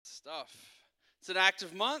Stuff. It's an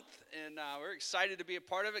active month, and we're excited to be a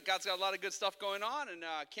part of it. God's got a lot of good stuff going on, and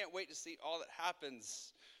can't wait to see all that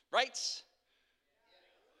happens. Right?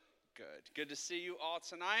 Good to see you all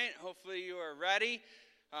tonight. Hopefully you are ready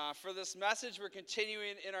for this message. We're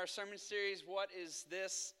continuing in our sermon series, What Is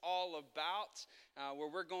This All About? Where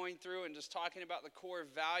we're going through and just talking about the core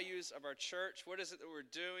values of our church. What is it that we're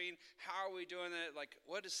doing? How are we doing it? Like,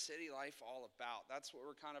 what is city life all about? That's what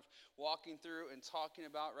we're kind of walking through and talking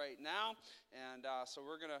about right now. And so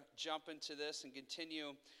we're going to jump into this and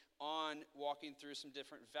continue on walking through some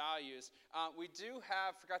different values. We do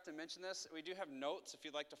have, forgot to mention this, we do have notes if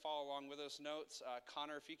you'd like to follow along with those notes.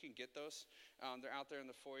 Connor, if you can get those, they're out there in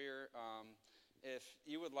the foyer. If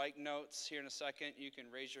you would like notes here in a second, you can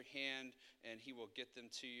raise your hand and he will get them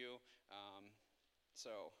to you.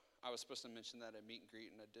 So I was supposed to mention that at meet and greet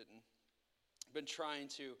and I didn't. I've been trying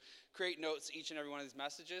to create notes each and every one of these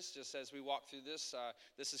messages just as we walk through this.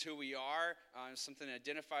 This is who we are, something to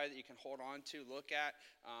identify that you can hold on to, look at,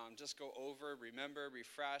 just go over, remember,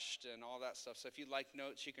 refreshed, and all that stuff. So if you'd like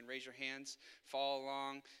notes, you can raise your hands, follow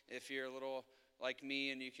along. If you're a little like me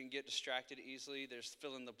and you can get distracted easily, there's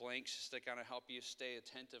fill in the blanks just to kind of help you stay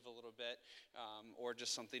attentive a little bit, or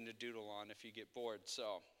just something to doodle on if you get bored.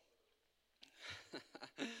 So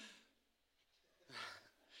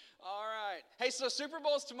all right. Hey, so Super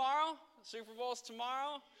Bowl's tomorrow.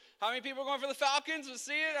 How many people are going for the Falcons? Let's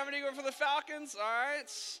see it. How many are going for the Falcons? All right.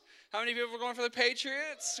 How many people are going for the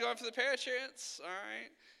Patriots? Going for the Patriots. All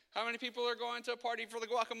right. How many people are going to a party for the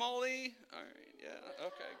guacamole? All right. Yeah.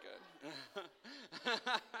 Okay, good.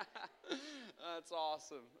 That's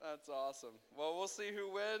awesome. Well, we'll see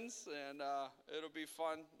who wins, and it'll be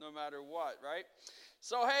fun no matter what, right?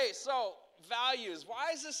 So values.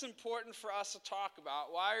 Why is this important for us to talk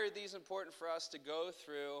about? Why are these important for us to go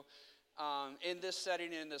through in this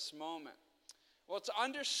setting, in this moment? Well, to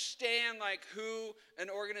understand who an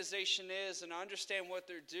organization is and understand what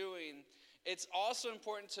they're doing, it's also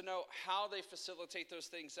important to know how they facilitate those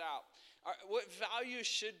things out. What values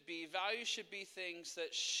should be things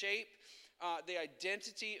that shape the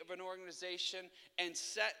identity of an organization and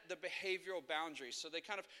set the behavioral boundaries. So they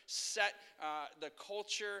kind of set the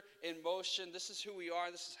culture in motion. This is who we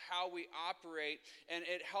are. This is how we operate. And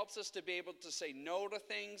it helps us to be able to say no to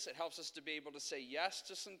things. It helps us to be able to say yes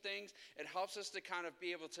to some things. It helps us to kind of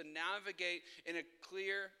be able to navigate in a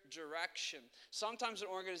clear direction. Sometimes an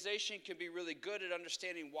organization can be really good at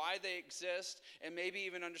understanding why they exist and maybe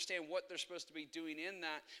even understand what they're supposed to be doing in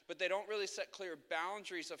that, but they don't really set clear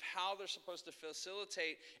boundaries of how they're supposed to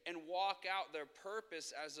facilitate and walk out their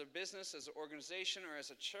purpose as a business, as an organization, or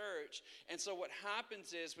as a church. And so what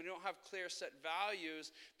happens is when you don't have clear set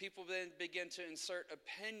values, people then begin to insert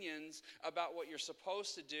opinions about what you're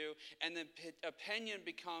supposed to do, and then opinion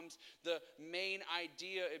becomes the main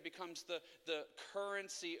idea. It becomes the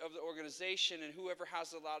currency of the organization, and whoever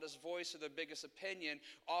has the loudest voice or the biggest opinion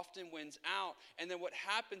often wins out. And then what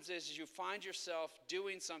happens is you find yourself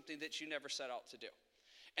doing something that you never set out to do.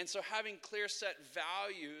 And so having clear set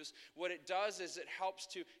values, what it does is it helps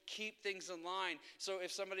to keep things in line. So if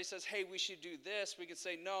somebody says, hey, we should do this, we can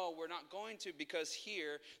say, no, we're not going to, because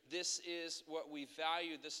here, this is what we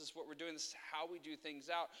value. This is what we're doing. This is how we do things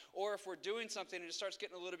out. Or if we're doing something and it starts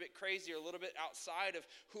getting a little bit crazy or a little bit outside of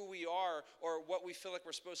who we are or what we feel like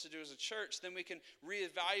we're supposed to do as a church, then we can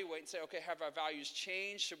reevaluate and say, okay, have our values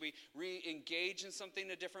changed? Should we re-engage in something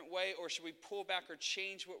a different way? Or should we pull back or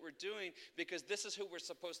change what we're doing? Because this is who we're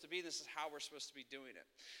supposed to be. This is how we're supposed to be doing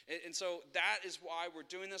it. And so that is why we're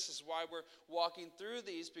doing this. This is why we're walking through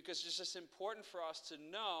these, because it's just important for us to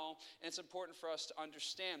know, and it's important for us to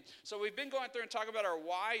understand. So we've been going through and talking about our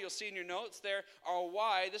why. You'll see in your notes there, our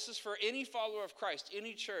why. This is for any follower of Christ,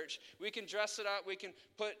 any church. We can dress it up. We can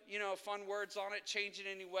put, fun words on it, change it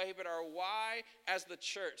any way. But our why as the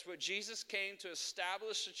church, what Jesus came to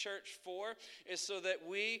establish the church for, is so that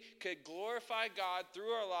we could glorify God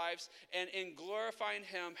through our lives, and in glorifying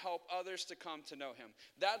Him, help others to come to know Him.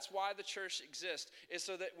 That's why the church exists, is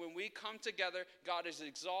so that when we come together, God is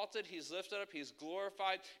exalted, He's lifted up, He's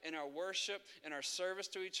glorified in our worship, in our service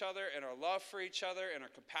to each other, in our love for each other, in our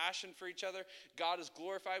compassion for each other. God is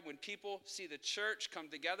glorified. When people see the church come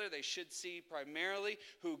together, they should see primarily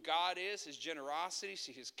who God is, His generosity,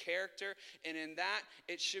 see His character, and in that,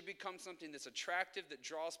 it should become something that's attractive, that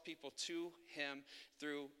draws people to Him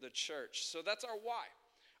through the church. So that's our why.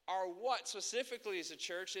 Our what specifically as a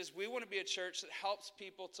church is we want to be a church that helps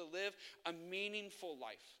people to live a meaningful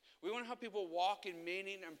life. We want to help people walk in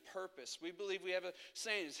meaning and purpose. We believe we have a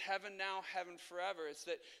saying, it's heaven now, heaven forever. It's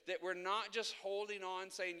that we're not just holding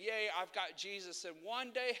on saying, yay, I've got Jesus, and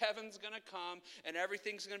one day heaven's going to come and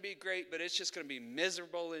everything's going to be great, but it's just going to be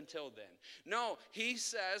miserable until then. No, he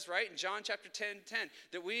says, right, in John chapter 10:10,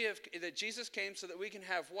 that Jesus came so that we can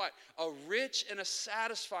have what? A rich and a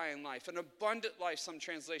satisfying life, an abundant life, some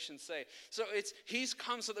translations say. So he's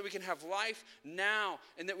come so that we can have life now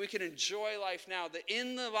and that we can enjoy life now, that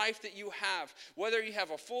in the life that you have, whether you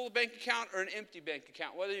have a full bank account or an empty bank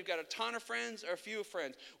account, whether you've got a ton of friends or a few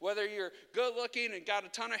friends, whether you're good looking and got a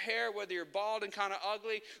ton of hair, whether you're bald and kind of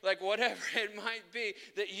ugly, like whatever it might be,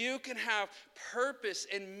 that you can have purpose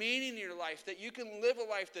and meaning in your life, that you can live a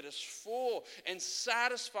life that is full and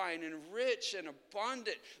satisfying and rich and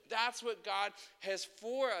abundant. That's what God has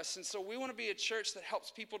for us. And so we want to be a church that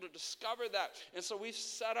helps people to discover that. And so we've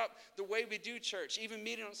set up the way we do church, even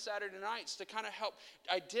meeting on Saturday nights, to kind of help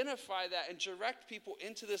identify that and direct people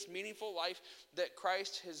into this meaningful life that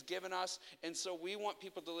Christ has given us. And so we want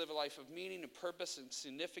people to live a life of meaning and purpose and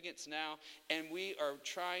significance now. And we are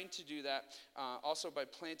trying to do that also by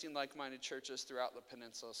planting like-minded churches throughout the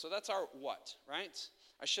peninsula. So that's our what, right?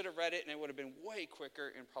 I should have read it and it would have been way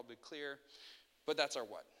quicker and probably clearer, but that's our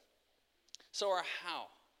what. So our how.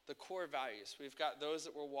 The core values. We've got those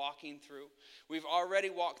that we're walking through. We've already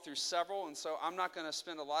walked through several, and so I'm not going to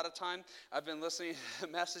spend a lot of time. I've been listening to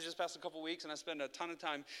messages past a couple weeks, and I spend a ton of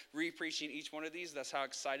time re-preaching each one of these. That's how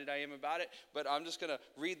excited I am about it. But I'm just going to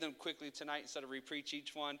read them quickly tonight instead of re-preach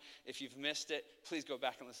each one. If you've missed it, please go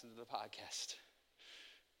back and listen to the podcast.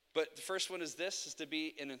 But the first one is this, is to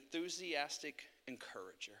be an enthusiastic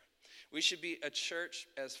encourager. We should be a church,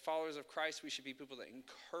 as followers of Christ, we should be people that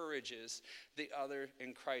encourages the other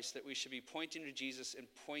in Christ, that we should be pointing to Jesus and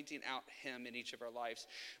pointing out him in each of our lives.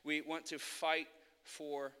 We want to fight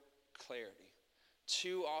for clarity.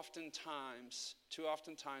 Too often times,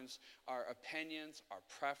 our opinions, our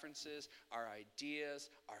preferences, our ideas,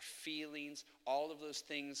 our feelings, all of those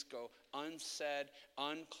things go unsaid,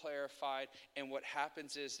 unclarified, and what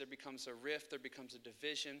happens is there becomes a rift, there becomes a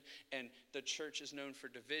division, and the church is known for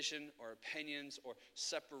division or opinions or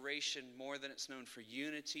separation more than it's known for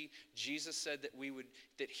unity. Jesus said that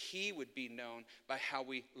he would be known by how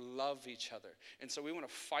we love each other. And so we want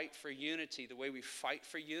to fight for unity. The way we fight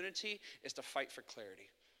for unity is to fight for clarity.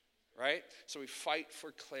 Right? So we fight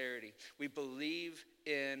for clarity. We believe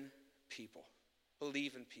in people.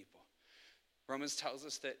 Believe in people. Romans tells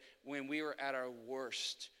us that when we were at our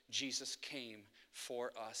worst, Jesus came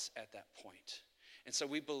for us at that point. And so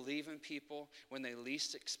we believe in people when they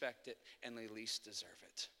least expect it and they least deserve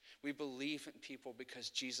it. We believe in people because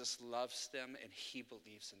Jesus loves them and he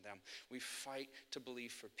believes in them. We fight to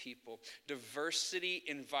believe for people. Diversity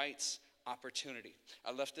invites opportunity.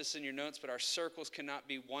 I left this in your notes, but our circles cannot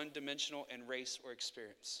be one-dimensional in race or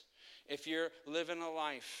experience. If you're living a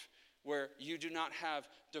life where you do not have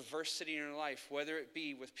diversity in your life, whether it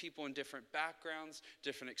be with people in different backgrounds,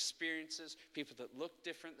 different experiences, people that look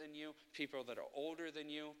different than you, people that are older than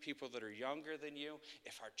you, people that are younger than you,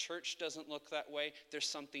 if our church doesn't look that way, there's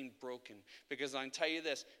something broken. Because I can tell you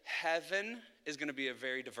this, heaven is going to be a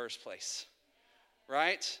very diverse place,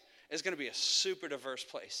 right? It's going to be a super diverse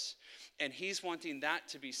place. And he's wanting that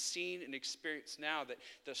to be seen and experienced now, that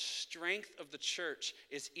the strength of the church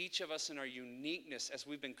is each of us in our uniqueness, as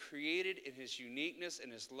we've been created in his uniqueness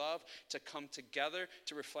and his love to come together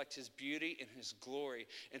to reflect his beauty and his glory.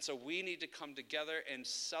 And so we need to come together and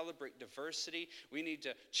celebrate diversity. We need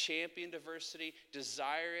to champion diversity,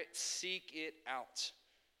 desire it, seek it out.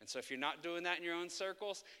 And so if you're not doing that in your own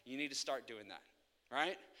circles, you need to start doing that,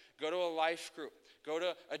 right? Go to a life group. Go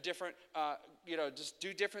to a different, just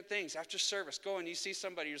do different things. After service, go and you see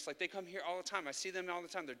somebody, you're just like, they come here all the time. I see them all the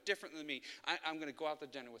time. They're different than me. I'm going to go out to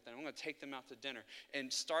dinner with them. I'm going to take them out to dinner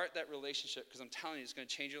and start that relationship, because I'm telling you, it's going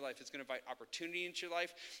to change your life. It's going to invite opportunity into your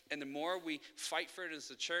life. And the more we fight for it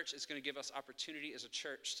as a church, it's going to give us opportunity as a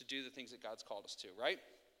church to do the things that God's called us to, right?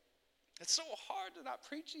 It's so hard to not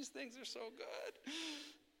preach these things. They're so good.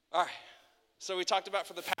 All right. So we talked about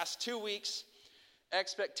for the past 2 weeks,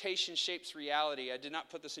 expectation shapes reality. I did not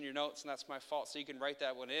put this in your notes, and that's my fault, so you can write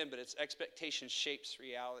that one in, but it's expectation shapes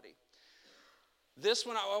reality. This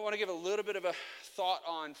one I want to give a little bit of a thought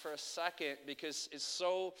on for a second, because it's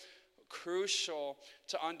so crucial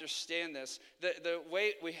to understand this. The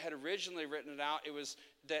way we had originally written it out, it was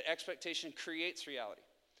that expectation creates reality.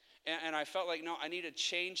 And I felt like, no, I need to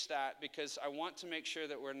change that, because I want to make sure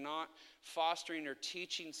that we're not fostering or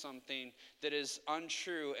teaching something that is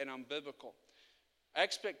untrue and unbiblical.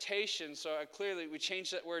 Expectation, so clearly we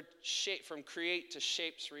changed that word shape from create to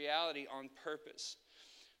shapes reality on purpose.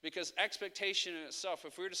 Because expectation in itself,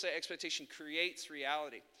 if we were to say expectation creates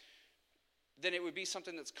reality, then it would be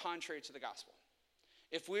something that's contrary to the gospel.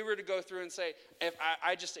 If we were to go through and say, if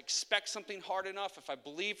I just expect something hard enough, if I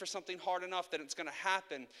believe for something hard enough, then it's going to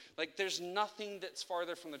happen. Like, there's nothing that's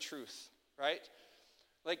farther from the truth, right?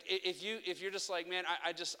 Like, if you're just like, man,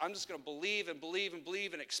 I'm just going to believe and believe and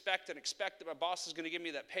believe and expect that my boss is going to give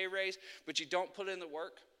me that pay raise, but you don't put in the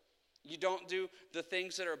work. You don't do the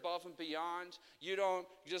things that are above and beyond. You don't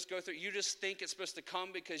just go through. You just think it's supposed to come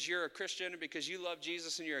because you're a Christian and because you love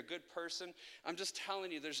Jesus and you're a good person. I'm just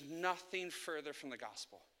telling you, there's nothing further from the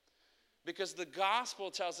gospel. Because the gospel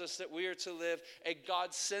tells us that we are to live a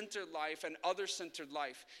God-centered life, an other-centered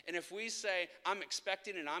life. And if we say, I'm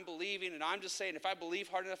expecting and I'm believing, and I'm just saying, if I believe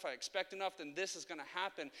hard enough, I expect enough, then this is going to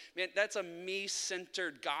happen. Man, that's a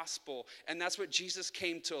me-centered gospel. And that's what Jesus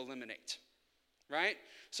came to eliminate. Right?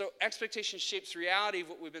 So expectation shapes reality.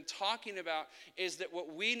 What we've been talking about is that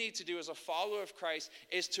what we need to do as a follower of Christ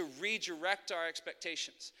is to redirect our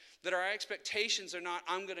expectations. That our expectations are not,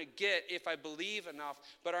 I'm going to get if I believe enough,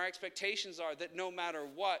 but our expectations are that no matter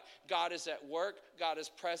what, God is at work, God is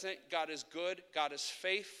present, God is good, God is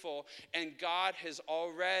faithful, and God has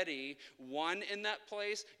already won in that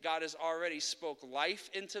place. God has already spoke life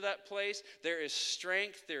into that place. There is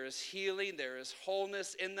strength, there is healing, there is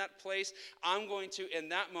wholeness in that place. I'm going to, in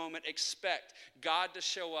that moment, expect God to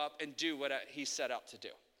show up and do what he set out to do.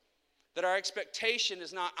 That our expectation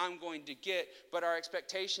is not I'm going to get, but our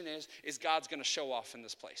expectation is God's going to show off in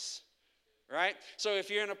this place. Right? So if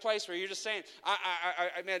you're in a place where you're just saying,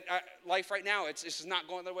 life right now, it's just not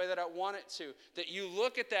going the way that I want it to, that you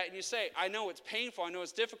look at that and you say, I know it's painful, I know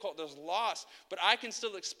it's difficult, there's loss, but I can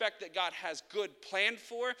still expect that God has good planned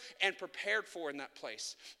for and prepared for in that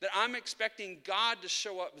place. That I'm expecting God to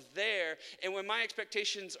show up there, and when my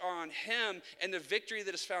expectations are on him and the victory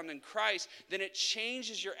that is found in Christ, then it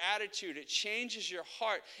changes your attitude, it changes your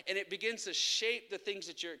heart, and it begins to shape the things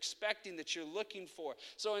that you're expecting, that you're looking for.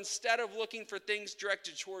 So instead of looking for things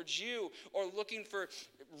directed towards you or looking for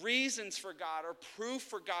reasons for God or proof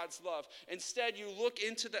for God's love, instead you look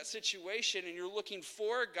into that situation and you're looking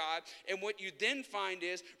for God, and what you then find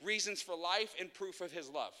is reasons for life and proof of his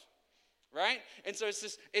love. Right? And so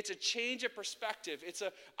it's a change of perspective.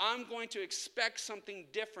 I'm going to expect something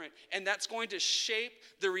different, and that's going to shape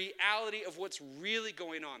the reality of what's really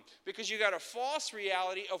going on. Because you got a false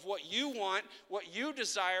reality of what you want, what you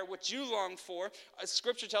desire, what you long for.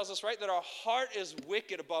 Scripture tells us, right, that our heart is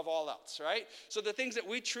wicked above all else, right? So the things that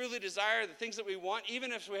we truly desire, the things that we want,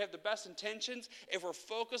 even if we have the best intentions, if we're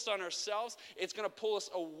focused on ourselves, it's going to pull us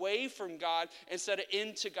away from God instead of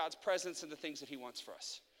into God's presence and the things that he wants for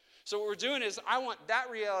us. So what we're doing is I want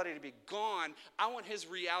that reality to be gone. I want his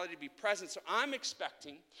reality to be present. So I'm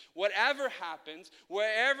expecting whatever happens,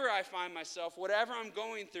 wherever I find myself, whatever I'm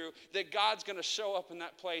going through, that God's going to show up in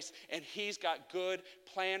that place and he's got good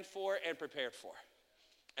planned for and prepared for.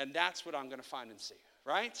 And that's what I'm going to find and see,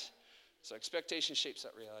 right? So expectation shapes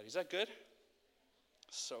that reality. Is that good?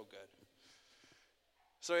 So good.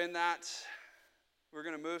 So in that, we're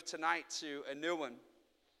going to move tonight to a new one.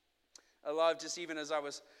 I love, just even as I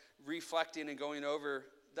was reflecting and going over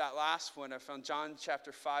that last one, I found John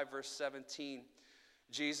chapter 5, verse 17.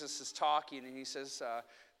 Jesus is talking, and he says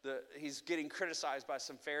he's getting criticized by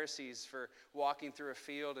some Pharisees for walking through a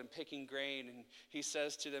field and picking grain. And he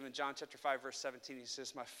says to them in John chapter 5, verse 17, he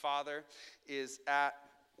says, my Father is at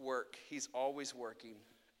work. He's always working,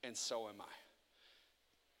 and so am I.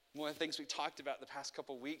 One of the things we talked about the past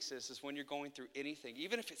couple of weeks is when you're going through anything,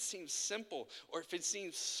 even if it seems simple or if it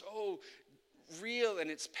seems so real and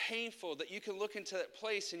it's painful, that you can look into that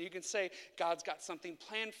place and you can say, God's got something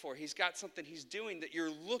planned for. He's got something he's doing, that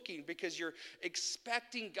you're looking because you're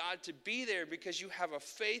expecting God to be there, because you have a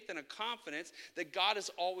faith and a confidence that God is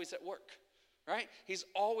always at work. Right? He's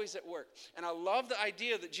always at work. And I love the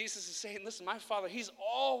idea that Jesus is saying, listen, my Father, he's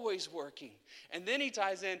always working. And then he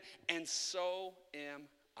ties in, and so am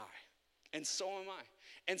I. And so am I.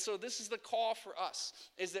 And so this is the call for us,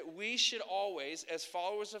 is that we should always, as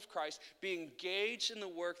followers of Christ, be engaged in the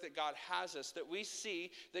work that God has us, that we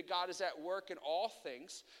see that God is at work in all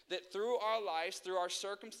things, that through our lives, through our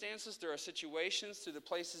circumstances, through our situations, through the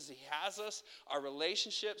places he has us, our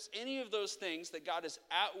relationships, any of those things, that God is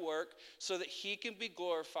at work so that he can be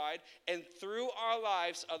glorified, and through our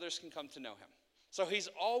lives, others can come to know him. So he's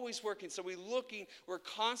always working. So we're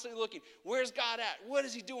constantly looking. Where's God at? What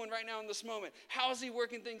is he doing right now in this moment? How is he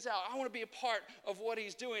working things out? I want to be a part of what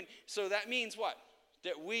he's doing. So that means what?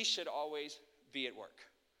 That we should always be at work.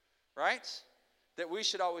 Right? That we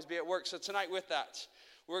should always be at work. So tonight with that,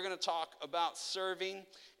 we're going to talk about serving.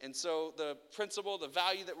 And so the principle, the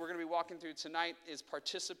value that we're going to be walking through tonight is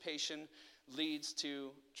participation leads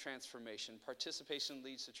to transformation. Participation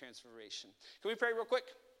leads to transformation. Can we pray real quick?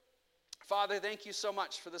 Father, thank you so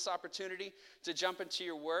much for this opportunity to jump into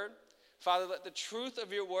your word. Father, let the truth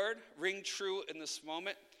of your word ring true in this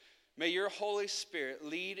moment. May your Holy Spirit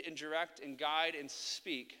lead and direct and guide and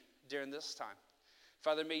speak during this time.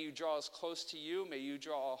 Father, may you draw us close to you. May you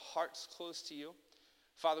draw our hearts close to you.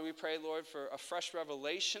 Father, we pray, Lord, for a fresh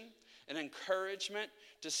revelation and encouragement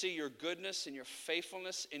to see your goodness and your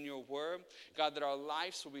faithfulness in your word. God, that our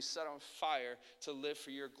lives will be set on fire to live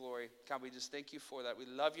for your glory. God, we just thank you for that. We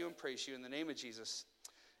love you and praise you in the name of Jesus.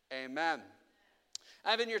 Amen.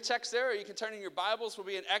 I have in your text there, or you can turn in your Bibles. We'll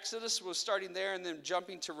be in Exodus. We're starting there and then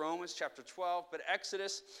jumping to Romans chapter 12. But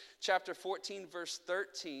Exodus chapter 14, verse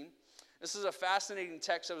 13. This is a fascinating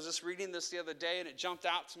text. I was just reading this the other day, and it jumped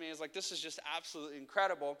out to me. I was like, this is just absolutely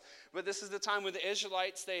incredible. But this is the time when the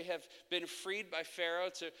Israelites, they have been freed by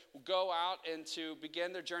Pharaoh to go out and to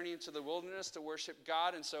begin their journey into the wilderness to worship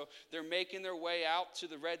God. And so they're making their way out to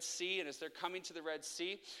the Red Sea. And as they're coming to the Red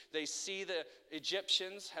Sea, they see the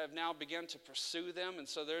Egyptians have now begun to pursue them. And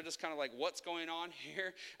so they're just kind of like, what's going on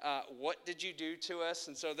here? What did you do to us?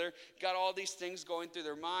 And so they're got all these things going through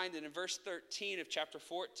their mind. And in verse 13 of chapter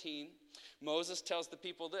 14, Moses tells the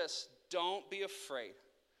people this: don't be afraid.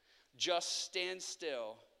 Just stand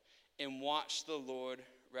still and watch the Lord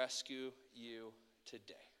rescue you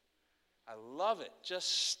today. I love it.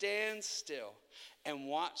 Just stand still and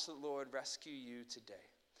watch the Lord rescue you today.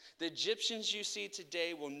 The Egyptians you see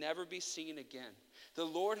today will never be seen again. The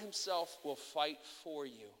Lord himself will fight for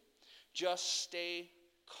you. Just stay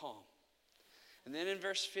calm. And then in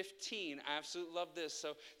verse 15, I absolutely love this.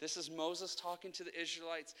 So this is Moses talking to the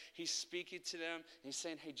Israelites. He's speaking to them. And he's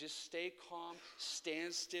saying, hey, just stay calm,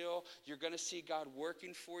 stand still. You're going to see God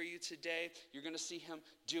working for you today. You're going to see him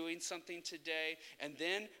doing something today. And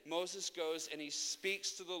then Moses goes and he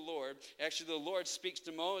speaks to the Lord. Actually, the Lord speaks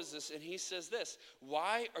to Moses and he says this: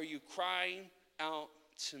 why are you crying out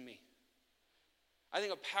to me? I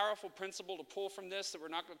think a powerful principle to pull from this that we're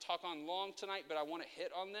not going to talk on long tonight, but I want to hit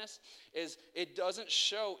on this, is it doesn't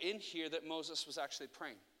show in here that Moses was actually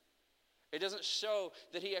praying. It doesn't show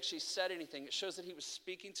that he actually said anything. It shows that he was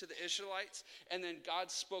speaking to the Israelites, and then God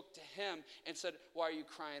spoke to him and said, why are you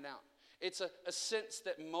crying out? It's a sense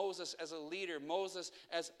that Moses as a leader, Moses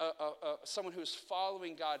as someone who's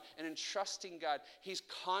following God and entrusting God, he's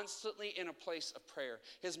constantly in a place of prayer.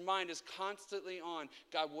 His mind is constantly on,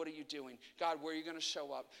 God, what are you doing? God, where are you going to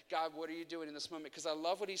show up? God, what are you doing in this moment? Because I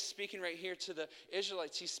love what he's speaking right here to the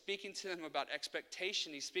Israelites. He's speaking to them about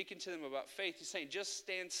expectation. He's speaking to them about faith. He's saying, just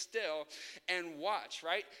stand still and watch,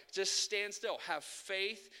 right? Just stand still. Have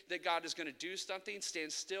faith that God is going to do something.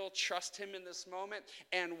 Stand still. Trust him in this moment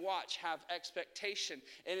and watch. Have expectation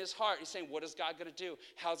in his heart. He's saying, what is God going to do?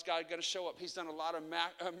 How's God going to show up? He's done a lot of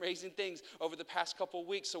amazing things over the past couple of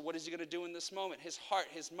weeks. So what is he going to do in this moment? His heart,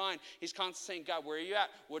 his mind, he's constantly saying, God, where are you at?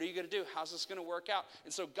 What are you going to do? How's this going to work out?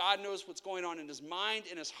 And so God knows what's going on in his mind,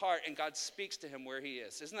 in his heart, and God speaks to him where he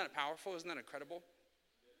is. Isn't that powerful? Isn't that incredible?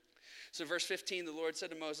 So verse 15, the Lord said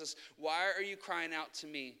to Moses, why are you crying out to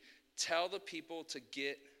me? Tell the people to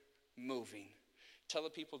get moving. Tell the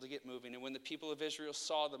people to get moving. And when the people of Israel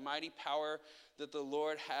saw the mighty power that the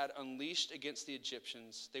Lord had unleashed against the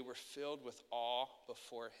Egyptians, they were filled with awe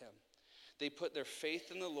before him. They put their faith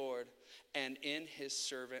in the Lord and in his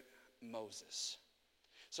servant Moses.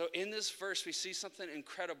 So in this verse, we see something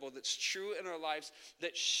incredible that's true in our lives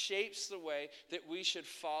that shapes the way that we should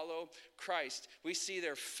follow Christ. We see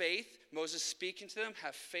their faith, Moses speaking to them,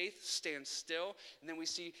 have faith, stand still. And then we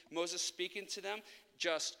see Moses speaking to them,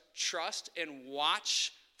 just trust and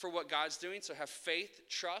watch for what God's doing. So have faith,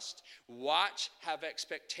 trust, watch, have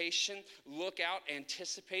expectation, look out,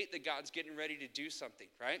 anticipate that God's getting ready to do something,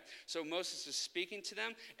 right? So Moses is speaking to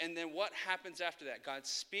them, and then what happens after that? God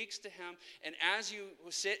speaks to him, and as you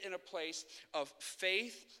sit in a place of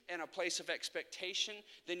faith and a place of expectation,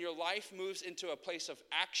 then your life moves into a place of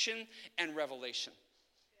action and revelation.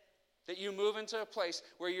 That you move into a place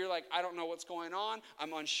where you're like, I don't know what's going on.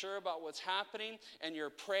 I'm unsure about what's happening. And you're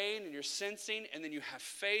praying and you're sensing. And then you have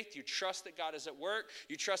faith. You trust that God is at work.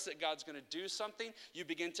 You trust that God's going to do something. You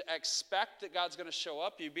begin to expect that God's going to show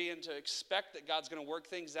up. You begin to expect that God's going to work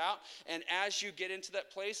things out. And as you get into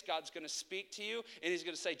that place, God's going to speak to you. And he's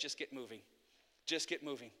going to say, just get moving. Just get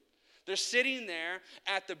moving. They're sitting there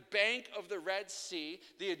at the bank of the Red Sea.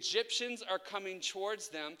 The Egyptians are coming towards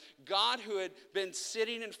them. God, who had been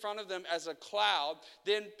sitting in front of them as a cloud,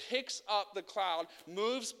 then picks up the cloud,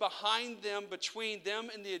 moves behind them, between them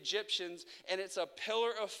and the Egyptians, and it's a pillar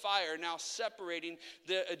of fire now separating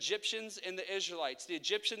the Egyptians and the Israelites. The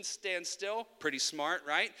Egyptians stand still. Pretty smart,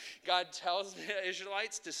 right? God tells the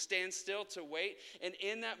Israelites to stand still, to wait. And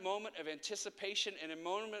in that moment of anticipation and a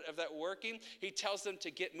moment of that working, he tells them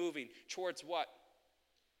to get moving. Towards what?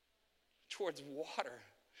 Towards water.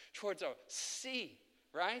 Towards a sea,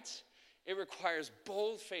 right? It requires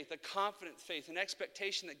bold faith, a confident faith, an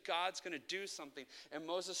expectation that God's going to do something. And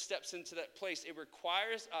Moses steps into that place. It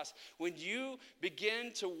requires us, when you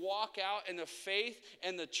begin to walk out in the faith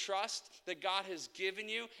and the trust that God has given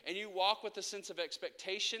you, and you walk with a sense of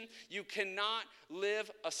expectation, you cannot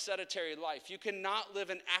live a sedentary life. You cannot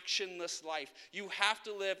live an actionless life. You have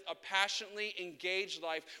to live a passionately engaged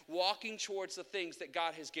life, walking towards the things that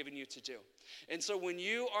God has given you to do. And so when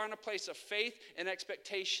you are in a place of faith and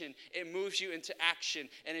expectation, it moves you into action.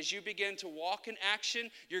 And as you begin to walk in action,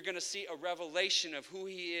 you're going to see a revelation of who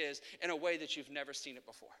he is in a way that you've never seen it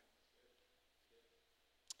before.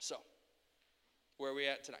 So, where are we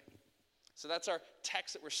at tonight? So that's our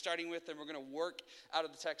text that we're starting with, and we're going to work out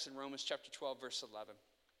of the text in Romans chapter 12, verse 11.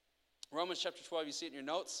 Romans chapter 12, you see it in your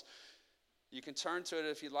notes. You can turn to it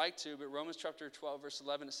if you'd like to, but Romans chapter 12, verse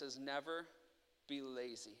 11, it says, never be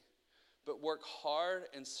lazy, but work hard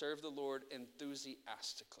and serve the Lord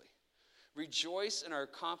enthusiastically. Rejoice in our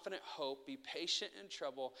confident hope, be patient in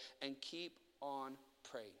trouble, and keep on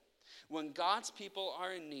praying. When God's people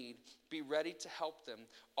are in need, be ready to help them.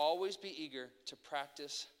 Always be eager to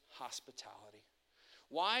practice hospitality.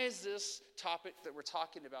 Why is this topic that we're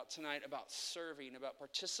talking about tonight, about serving, about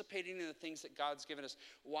participating in the things that God's given us,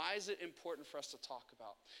 why is it important for us to talk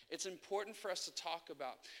about? It's important for us to talk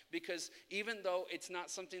about because even though it's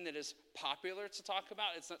not something that is popular to talk about,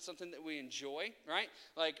 it's not something that we enjoy, right?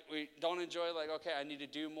 Like we don't enjoy like, okay, I need to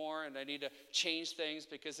do more and I need to change things,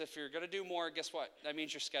 because if you're going to do more, guess what? That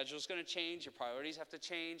means your schedule is going to change, your priorities have to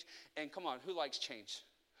change. And come on, who likes change?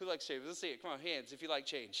 Who likes change? Let's see it. Come on, hands if you like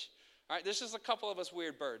change. All right, there's just a couple of us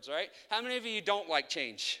weird birds, all right? How many of you don't like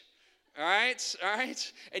change? All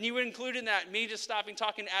right? And you would include in that me just stopping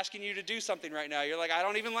talking, asking you to do something right now. You're like, I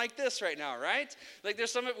don't even like this right now, right? Like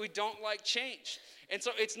there's some of it we don't like change. And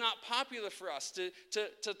so it's not popular for us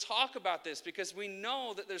to talk about this because we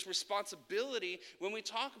know that there's responsibility when we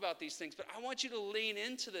talk about these things. But I want you to lean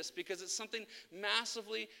into this because it's something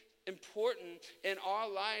massively important in our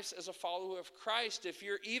lives as a follower of Christ. If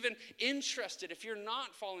you're even interested, if you're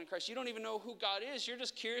not following Christ, you don't even know who God is, you're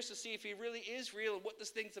just curious to see if he really is real and what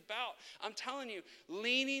this thing's about. I'm telling you,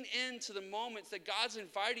 leaning into the moments that God's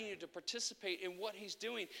inviting you to participate in what he's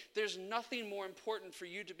doing, there's nothing more important for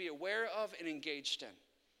you to be aware of and engaged in.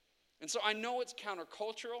 And so I know it's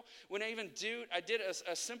countercultural. When I did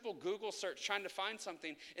a simple Google search trying to find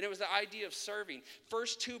something, and it was the idea of serving.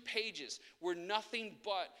 First 2 pages were nothing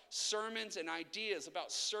but sermons and ideas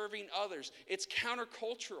about serving others. It's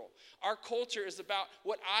countercultural. Our culture is about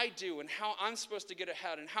what I do and how I'm supposed to get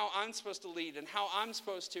ahead and how I'm supposed to lead and how I'm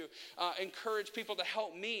supposed to encourage people to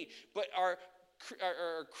help me. But our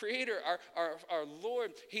Creator, our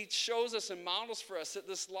Lord, he shows us and models for us that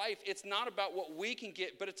this life, it's not about what we can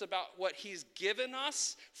get, but it's about what he's given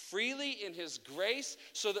us freely in his grace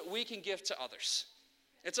so that we can give to others.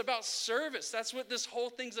 It's about service. That's what this whole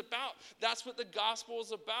thing's about. That's what the gospel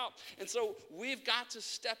is about. And so we've got to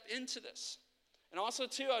step into this. And also,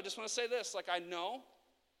 too, I just want to say this. Like, I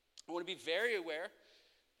want to be very aware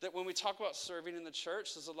that when we talk about serving in the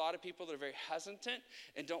church, there's a lot of people that are very hesitant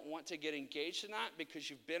and don't want to get engaged in that because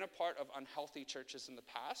you've been a part of unhealthy churches in the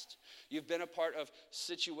past. You've been a part of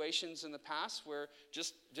situations in the past where,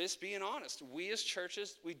 just being honest, we as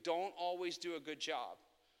churches, we don't always do a good job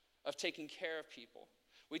of taking care of people.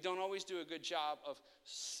 We don't always do a good job of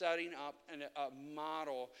setting up a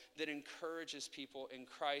model that encourages people in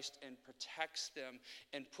Christ and protects them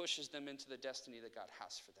and pushes them into the destiny that God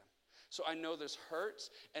has for them. So I know there's hurts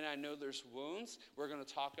and I know there's wounds. We're going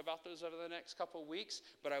to talk about those over the next couple of weeks.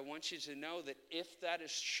 But I want you to know that if that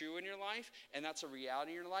is true in your life and that's a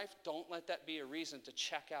reality in your life, don't let that be a reason to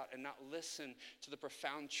check out and not listen to the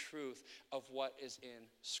profound truth of what is in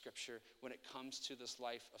Scripture when it comes to this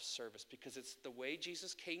life of service. Because it's the way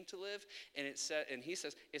Jesus came to live, and he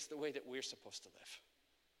says it's the way that we're supposed to live.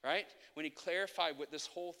 Right? When he clarified what this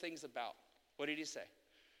whole thing's about, what did he say?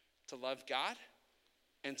 To love God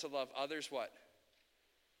and to love others what?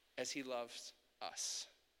 As he loves us.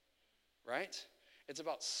 Right? It's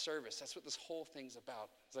about service. That's what this whole thing's about.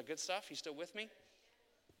 Is that good stuff? You still with me?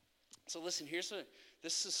 So listen,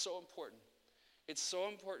 this is so important. It's so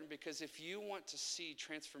important because if you want to see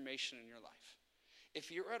transformation in your life,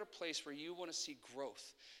 if you're at a place where you want to see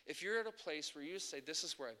growth, if you're at a place where you say, this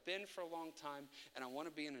is where I've been for a long time and I want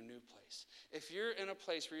to be in a new place. If you're in a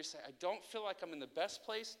place where you say, I don't feel like I'm in the best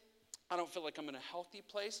place, I don't feel like I'm in a healthy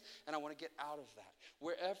place, and I want to get out of that.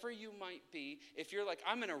 Wherever you might be, if you're like,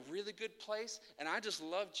 I'm in a really good place, and I just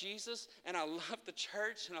love Jesus, and I love the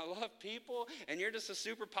church, and I love people, and you're just a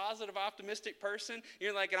super positive, optimistic person,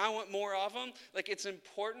 you're like, and I want more of them. Like, it's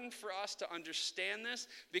important for us to understand this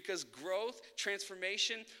because growth,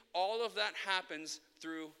 transformation, all of that happens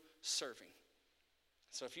through serving.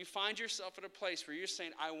 So if you find yourself at a place where you're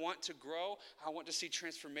saying, I want to grow, I want to see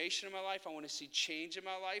transformation in my life, I want to see change in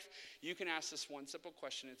my life, you can ask this one simple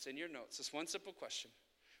question. It's in your notes. This one simple question,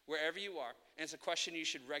 wherever you are. And it's a question you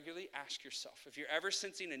should regularly ask yourself. If you're ever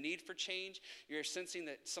sensing a need for change, you're sensing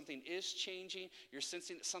that something is changing, you're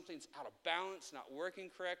sensing that something's out of balance, not working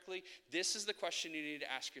correctly, this is the question you need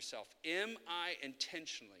to ask yourself. Am I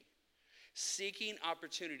intentionally seeking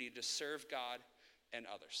opportunity to serve God and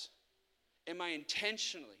others? Am I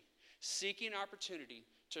intentionally seeking opportunity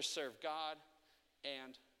to serve God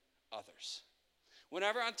and others?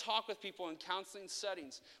 Whenever I talk with people in counseling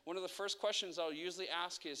settings, one of the first questions I'll usually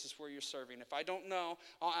ask is where you're serving. If I don't know,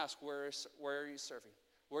 I'll ask, where are you serving?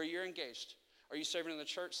 Where you're engaged? Are you serving in the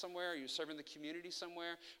church somewhere? Are you serving in the community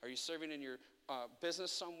somewhere? Are you serving in your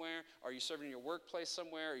business somewhere? Are you serving in your workplace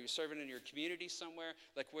somewhere? Are you serving in your community somewhere?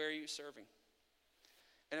 Like, where are you serving?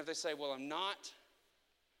 And if they say, well, I'm not,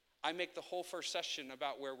 I make the whole first session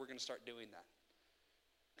about where we're going to start doing that.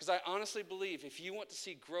 Because I honestly believe if you want to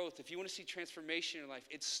see growth, if you want to see transformation in your life,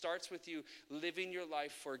 it starts with you living your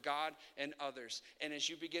life for God and others. And as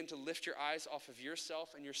you begin to lift your eyes off of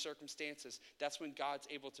yourself and your circumstances, that's when God's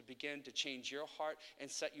able to begin to change your heart and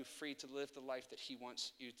set you free to live the life that he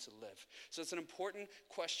wants you to live. So it's an important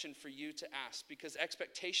question for you to ask because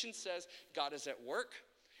expectation says God is at work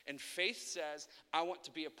and faith says I want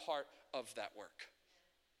to be a part of that work.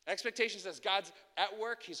 Expectation says God's at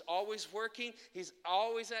work. He's always working. He's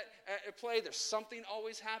always at play. There's something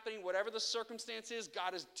always happening. Whatever the circumstance is,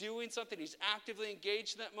 God is doing something. He's actively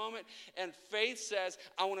engaged in that moment. And faith says,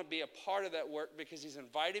 I want to be a part of that work because he's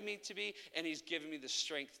invited me to be and he's given me the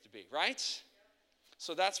strength to be, right?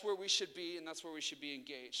 So that's where we should be and that's where we should be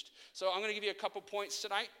engaged. So I'm going to give you a couple points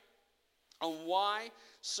tonight on why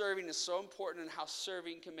serving is so important and how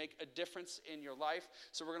serving can make a difference in your life.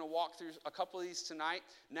 So we're going to walk through a couple of these tonight.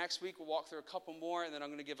 Next week we'll walk through a couple more, and then I'm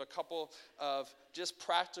going to give a couple of just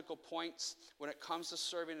practical points when it comes to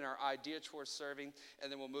serving and our idea towards serving,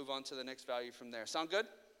 and then we'll move on to the next value from there. Sound good?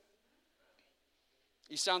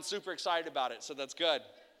 You sound super excited about it, so that's good.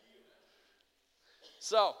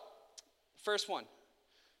 So, first one,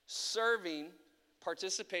 serving.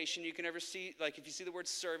 Participation, you can ever see, like if you see the word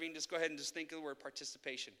serving, just go ahead and just think of the word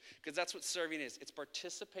participation. Because that's what serving is. It's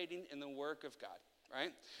participating in the work of God,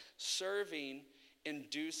 right? Serving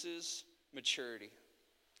induces maturity.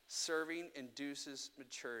 Serving induces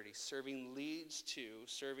maturity. Serving leads to,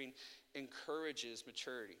 serving encourages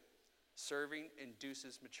maturity. Serving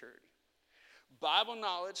induces maturity. Bible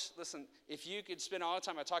knowledge, listen, if you could spend all the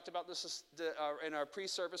time, I talked about this in our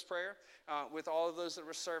pre-service prayer with all of those that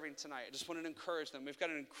were serving tonight. I just wanted to encourage them. We've got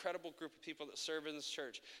an incredible group of people that serve in this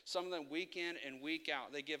church. Some of them week in and week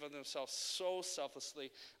out. They give of themselves so selflessly.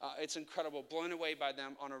 It's incredible, blown away by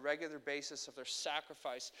them on a regular basis of their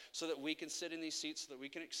sacrifice so that we can sit in these seats, so that we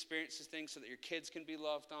can experience these things, so that your kids can be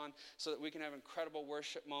loved on, so that we can have incredible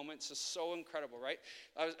worship moments. It's so incredible, right?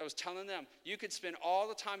 I was telling them, you could spend all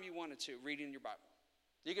the time you wanted to reading your Bible.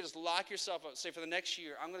 You could just lock yourself up. Say for the next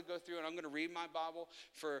year, I'm going to go through and I'm going to read my Bible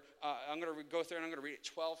I'm going to go through and I'm going to read it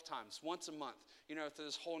 12 times, once a month, through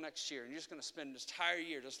this whole next year. And you're just going to spend this entire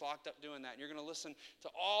year just locked up doing that. And you're going to listen to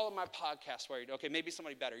all of my podcasts okay, maybe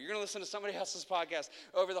somebody better. You're going to listen to somebody else's podcast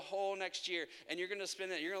over the whole next year. And you're going to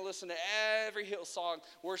spend that. You're going to listen to every Hillsong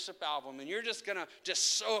worship album. And you're just going to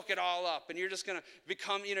just soak it all up. And you're just going to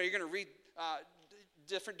become, you're going to read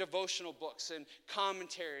different devotional books and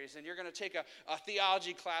commentaries, and you're going to take a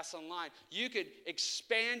theology class online. You could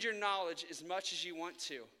expand your knowledge as much as you want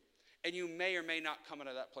to, and you may or may not come out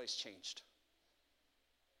of that place changed.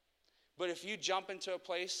 But if you jump into a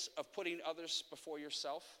place of putting others before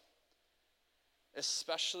yourself,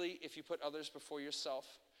 especially if you put others before yourself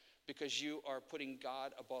because you are putting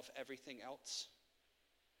God above everything else,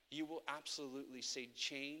 you will absolutely see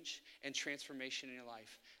change and transformation in your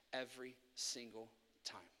life every single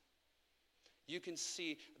time. You can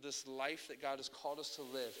see this life that God has called us to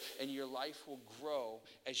live, and your life will grow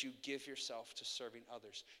as you give yourself to serving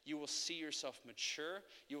others. You will see yourself mature.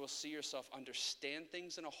 You will see yourself understand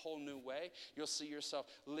things in a whole new way. You'll see yourself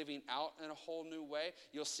living out in a whole new way.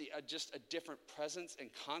 You'll see just a different presence and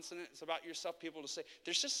consonance about yourself. People will say,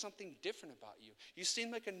 there's just something different about you. You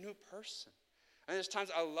seem like a new person. And there's times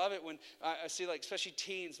I love it when I see, like, especially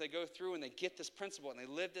teens, they go through and they get this principle and they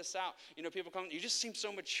live this out. You know, people come, you just seem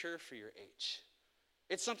so mature for your age.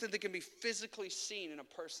 It's something that can be physically seen in a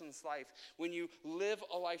person's life. When you live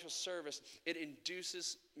a life of service, it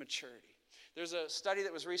induces maturity. There's a study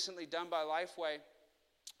that was recently done by Lifeway.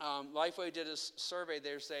 Lifeway did a survey.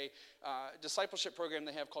 There's a discipleship program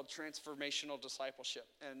they have called Transformational Discipleship.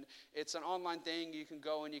 And it's an online thing. You can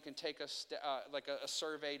go and you can take a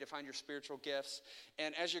survey to find your spiritual gifts.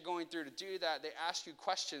 And as you're going through to do that, they ask you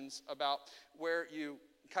questions about where you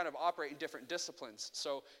kind of operate in different disciplines.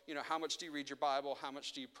 So, you know, how much do you read your Bible? How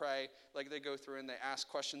much do you pray? Like, they go through and they ask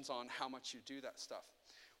questions on how much you do that stuff.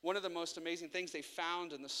 One of the most amazing things they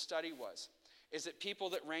found in the study is that people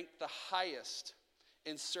that ranked the highest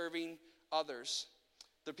in serving others,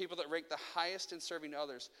 the people that ranked the highest in serving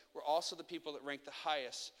others were also the people that ranked the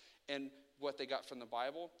highest in what they got from the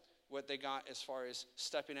Bible, what they got as far as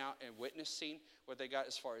stepping out and witnessing, what they got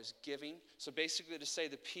as far as giving. So basically to say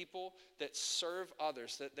the people that serve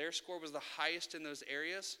others, that their score was the highest in those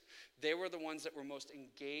areas, they were the ones that were most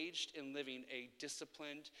engaged in living a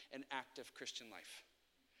disciplined and active Christian life.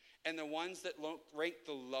 And the ones that ranked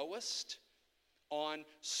the lowest on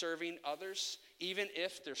serving others, even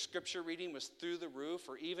if their scripture reading was through the roof,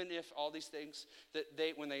 or even if all these things, that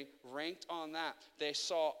when they ranked on that, they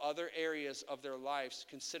saw other areas of their lives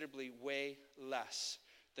considerably way less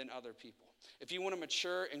than other people. If you want to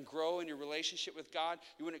mature and grow in your relationship with God,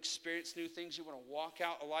 you want to experience new things, you want to walk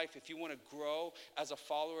out a life, if you want to grow as a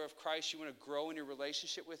follower of Christ, you want to grow in your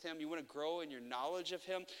relationship with him, you want to grow in your knowledge of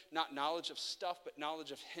him, not knowledge of stuff, but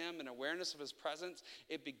knowledge of him and awareness of his presence,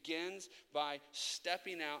 it begins by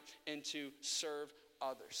stepping out and to serve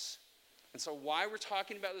others. And so why we're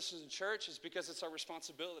talking about this as a church is because it's our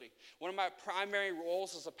responsibility. One of my primary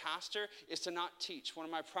roles as a pastor is to not teach. One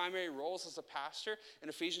of my primary roles as a pastor in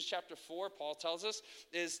Ephesians chapter 4, Paul tells us,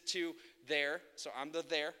 is to there. So I'm the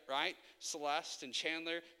there, right? Celeste and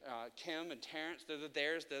Chandler, Kim and Terrence, they're the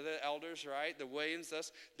theirs, they're the elders, right? The Williams,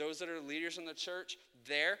 those that are leaders in the church,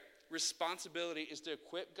 their responsibility is to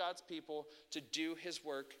equip God's people to do his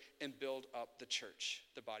work and build up the church,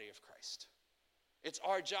 the body of Christ. It's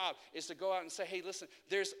our job is to go out and say, hey, listen,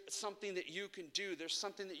 there's something that you can do. There's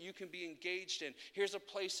something that you can be engaged in. Here's a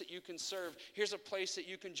place that you can serve. Here's a place that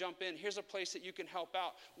you can jump in. Here's a place that you can help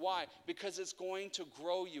out. Why? Because it's going to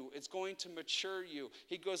grow you. It's going to mature you.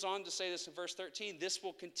 He goes on to say this in verse 13. This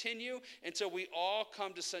will continue until we all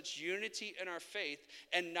come to such unity in our faith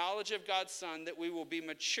and knowledge of God's Son that we will be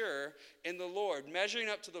mature in the Lord, measuring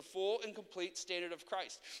up to the full and complete standard of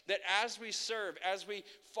Christ. That as we serve, as we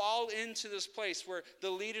fall into this place where the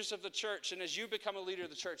leaders of the church, and as you become a leader of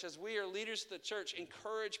the church, as we are leaders of the church,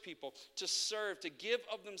 encourage people to serve, to give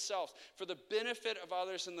of themselves for the benefit of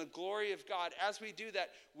others and the glory of God. As we do that,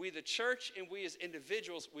 we the church and we as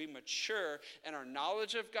individuals, we mature in our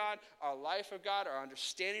knowledge of God, our life of God, our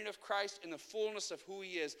understanding of Christ, and the fullness of who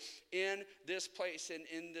he is in this place and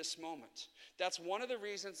in this moment. That's one of the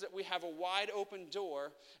reasons that we have a wide open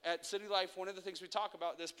door at City Life. One of the things we talk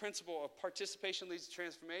about, this principle of participation leads to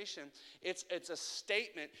transformation, it's a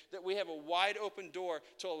statement that we have a wide open door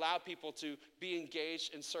to allow people to be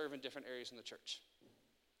engaged and serve in different areas in the church.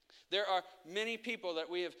 There are many people that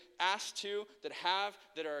we have asked to,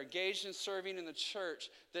 that are engaged in serving in the church,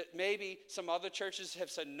 that maybe some other churches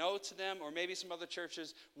have said no to them, or maybe some other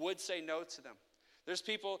churches would say no to them. There's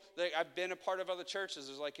people that I've been a part of other churches.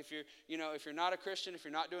 There's like, if you're not a Christian, if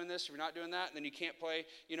you're not doing this, if you're not doing that, then you can't play,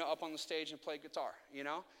 up on the stage and play guitar,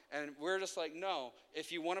 And we're just like, no,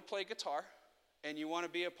 if you want to play guitar and you want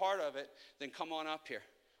to be a part of it, then come on up here,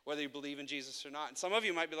 whether you believe in Jesus or not. And some of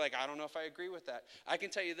you might be like, I don't know if I agree with that. I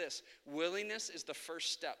can tell you this, willingness is the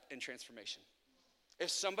first step in transformation. If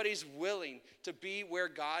somebody's willing to be where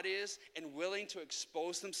God is and willing to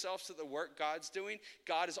expose themselves to the work God's doing,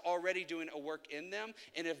 God is already doing a work in them.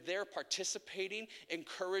 And if they're participating,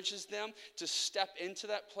 encourages them to step into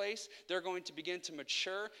that place, they're going to begin to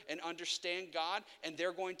mature and understand God, and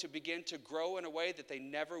they're going to begin to grow in a way that they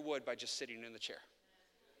never would by just sitting in the chair.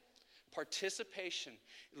 Participation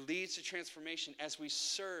leads to transformation. As we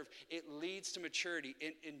serve, it leads to maturity.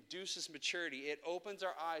 It induces maturity. It opens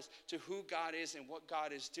our eyes to who God is and what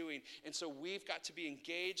God is doing. And so we've got to be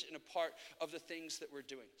engaged in a part of the things that we're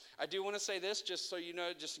doing. I do want to say this, just so you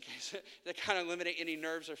know, just in case that kind of eliminate any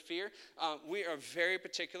nerves or fear. We are very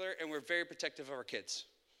particular and we're very protective of our kids,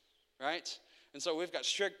 right? And so we've got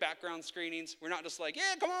strict background screenings. We're not just like,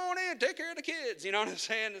 yeah, come on in, take care of the kids. You know what I'm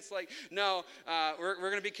saying? It's like, no, we're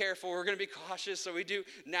going to be careful. We're going to be cautious. So we do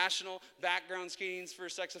national background screenings for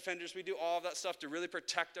sex offenders. We do all of that stuff to really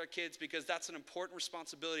protect our kids because that's an important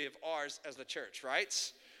responsibility of ours as the church, right?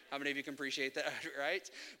 How many of you can appreciate that, right?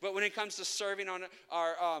 But when it comes to serving on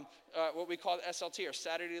our what we call the SLT, our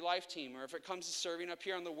Saturday Life team, or if it comes to serving up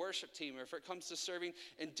here on the worship team, or if it comes to serving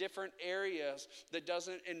in different areas that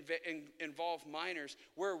doesn't involve minors,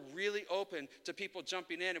 we're really open to people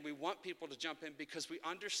jumping in, and we want people to jump in because we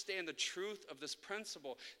understand the truth of this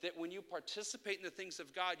principle that when you participate in the things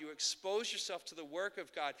of God, you expose yourself to the work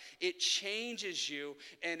of God, it changes you,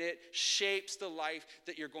 and it shapes the life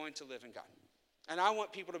that you're going to live in God. And I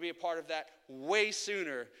want people to be a part of that way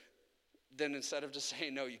sooner than instead of just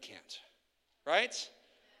saying, no, you can't. Right?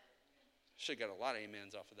 Should have got a lot of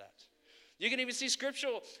amens off of that. You can even see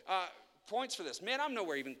scriptural points for this. Man, I'm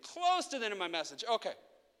nowhere even close to the end of my message. Okay.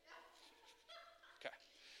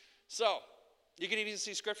 So, you can even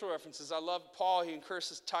see scriptural references. I love Paul. He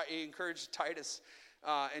encouraged Titus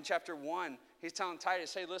in chapter 1. He's telling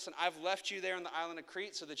Titus, hey, listen, I've left you there on the island of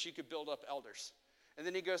Crete so that you could build up elders. And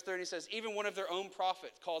then he goes through and he says, even one of their own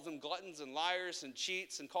prophets calls them gluttons and liars and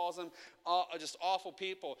cheats and calls them just awful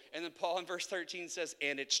people. And then Paul in verse 13 says,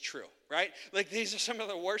 and it's true, right? Like these are some of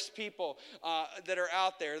the worst people that are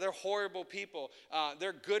out there. They're horrible people.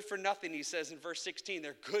 They're good for nothing, he says in verse 16.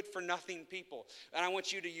 They're good for nothing people. And I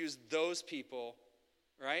want you to use those people,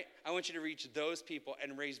 right? I want you to reach those people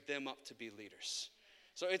and raise them up to be leaders.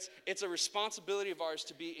 So it's a responsibility of ours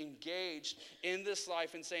to be engaged in this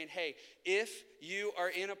life and saying, hey, if you are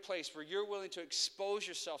in a place where you're willing to expose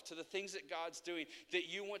yourself to the things that God's doing, that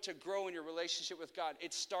you want to grow in your relationship with God,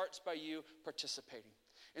 it starts by you participating.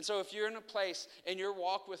 And so if you're in a place in your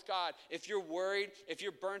walk with God, if you're worried, if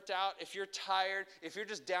you're burnt out, if you're tired, if you're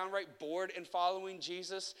just downright bored in following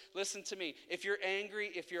Jesus, listen to me. If you're angry,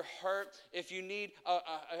 if you're hurt, if you need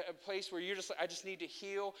a place where you're just like, I just need to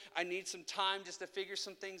heal, I need some time just to figure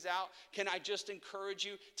some things out, can I just encourage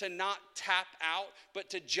you to not tap out, but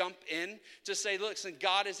to jump in, to say, listen,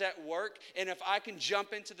 God is at work, and if I can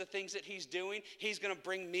jump into the things that he's doing, he's going to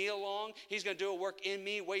bring me along. He's going to do a work in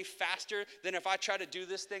me way faster than if I try to do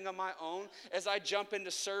this thing on my own. As I jump in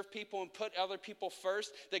to serve people and put other people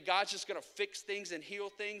first, that God's just going to fix things and heal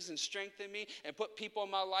things and strengthen me and put people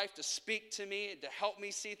in my life to speak to me and to help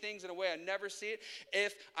me see things in a way I never see it.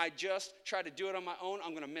 If I just try to do it on my own,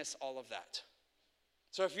 I'm going to miss all of that.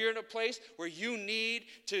 So if you're in a place where you need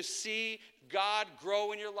to see God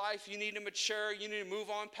grow in your life, you need to mature, you need to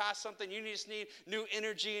move on past something, you just need new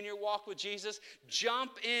energy in your walk with Jesus,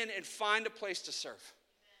 jump in and find a place to serve.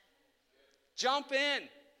 Jump in.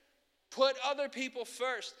 Put other people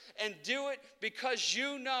first and do it because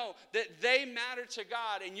you know that they matter to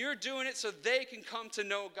God and you're doing it so they can come to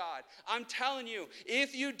know God. I'm telling you,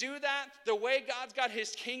 if you do that, the way God's got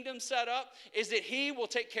his kingdom set up is that he will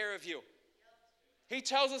take care of you. He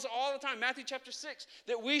tells us all the time, Matthew chapter 6,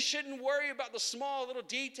 that we shouldn't worry about the small little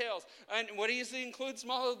details. And what does he include,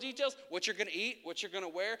 small little details? What you're going to eat, what you're going to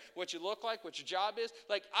wear, what you look like, what your job is.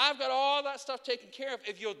 Like, I've got all that stuff taken care of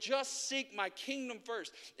if you'll just seek my kingdom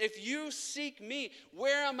first. If you seek me,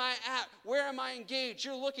 where am I at? Where am I engaged?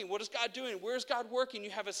 You're looking, what is God doing? Where's God working?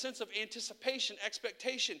 You have a sense of anticipation,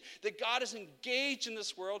 expectation that God is engaged in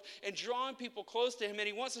this world and drawing people close to him. And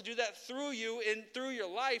he wants to do that through you and through your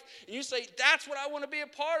life. And you say, that's what I want to be a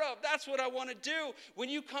part of. That's what I want to do. When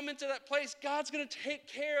you come into that place, God's going to take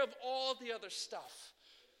care of all the other stuff.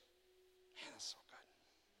 Man, that's so good.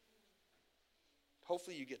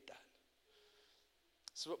 Hopefully you get that.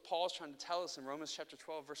 This is what Paul's trying to tell us in Romans chapter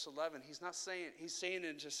 12, verse 11. He's saying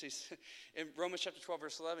in Romans chapter 12,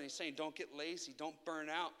 verse 11, he's saying, don't get lazy, don't burn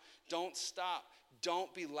out, don't stop,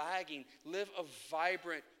 don't be lagging. Live a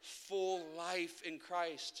vibrant, full life in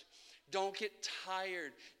Christ. Don't get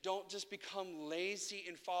tired. Don't just become lazy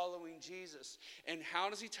in following Jesus. And how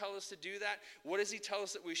does he tell us to do that? What does he tell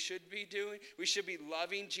us that we should be doing? We should be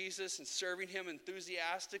loving Jesus and serving him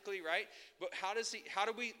enthusiastically, right? But how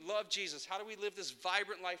do we love Jesus? How do we live this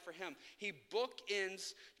vibrant life for him? He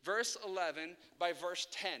bookends verse 11 by verse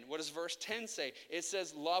 10. What does verse 10 say? It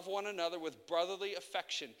says, love one another with brotherly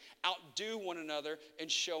affection. Outdo one another in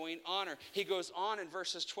showing honor. He goes on in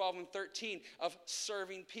verses 12 and 13 of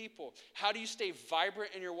serving people. How do you stay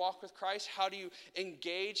vibrant in your walk with Christ? How do you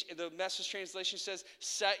engage? The Message translation says,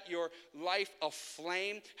 set your life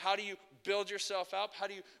aflame. How do you build yourself up? How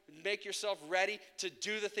do you make yourself ready to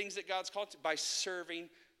do the things that God's called to? By serving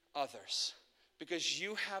others. Because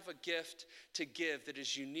you have a gift to give that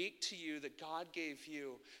is unique to you, that God gave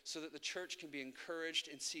you, so that the church can be encouraged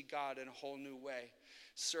and see God in a whole new way.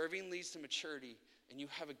 Serving leads to maturity, and you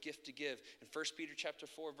have a gift to give. In 1 Peter chapter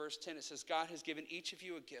 4, verse 10, it says, God has given each of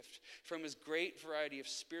you a gift from his great variety of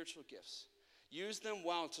spiritual gifts. Use them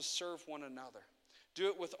well to serve one another. Do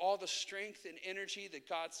it with all the strength and energy that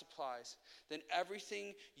God supplies. Then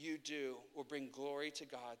everything you do will bring glory to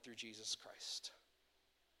God through Jesus Christ.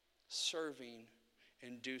 Serving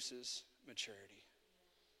induces maturity.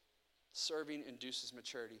 Serving induces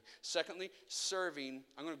maturity. Secondly, serving,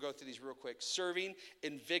 I'm going to go through these real quick. Serving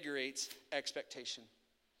invigorates expectation.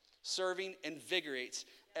 Serving invigorates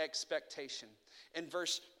expectation. In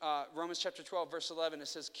Romans chapter 12, verse 11, it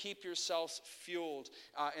says, keep yourselves fueled.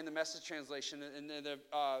 In the Message translation, in the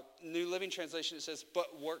New Living Translation, it says,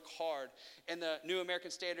 but work hard. In the New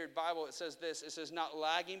American Standard Bible, it says this. It says, not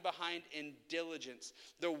lagging behind in diligence.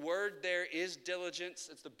 The word there is diligence.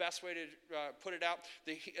 It's the best way to put it out.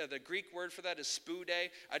 The Greek word for that is spoude.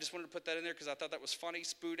 I just wanted to put that in there because I thought that was funny,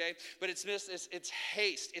 spoude. But it's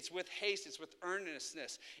haste. It's with haste. It's with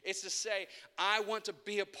earnestness. It's to say, I want to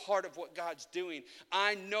be a part of what God's doing.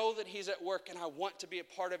 I know that he's at work and I want to be a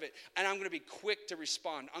part of it. And I'm going to be quick to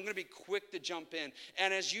respond. I'm going to be quick to jump in.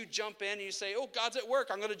 And as you jump in and you say, oh, God's at work,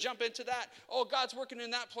 I'm going to jump into that. Oh, God's working in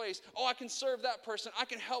that place. Oh, I can serve that person. I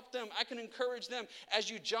can help them. I can encourage them. As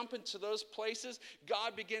you jump into those places,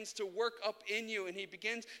 God begins to work up in you and he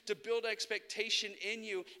begins to build expectation in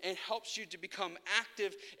you and helps you to become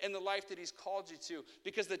active in the life that he's called you to.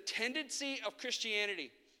 Because the tendency of Christianity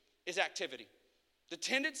is activity. The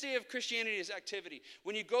tendency of Christianity is activity.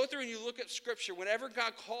 When you go through and you look at Scripture, whenever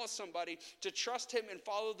God calls somebody to trust him and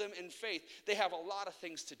follow them in faith, they have a lot of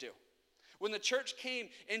things to do. When the church came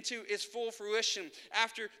into its full fruition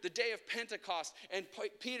after the day of Pentecost and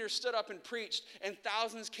Peter stood up and preached and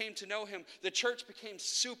thousands came to know him, the church became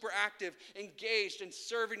super active, engaged in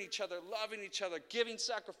serving each other, loving each other, giving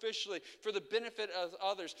sacrificially for the benefit of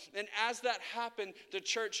others. And as that happened, the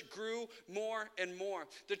church grew more and more.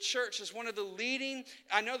 The church is one of the leading,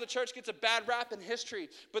 I know the church gets a bad rap in history,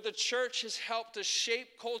 but the church has helped to shape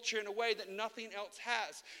culture in a way that nothing else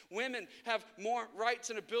has. Women have more rights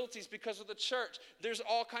and abilities because of the church. There's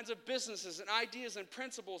all kinds of businesses and ideas and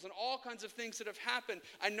principles and all kinds of things that have happened.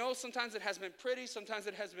 I know sometimes it has been pretty, sometimes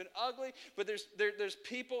it has been ugly, but there's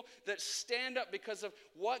people that stand up because of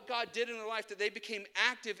what God did in their life, that they became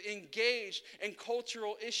active, engaged in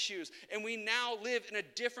cultural issues. And we now live in a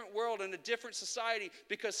different world, in a different society,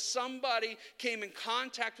 because somebody came in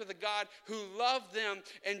contact with a God who loved them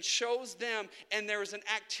and chose them. And there was an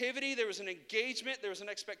activity, there was an engagement, there was an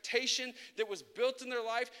expectation that was built in their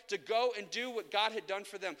life to go and do what God had done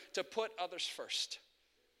for them, to put others first.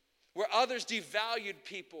 Where others devalued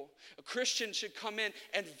people, a Christian should come in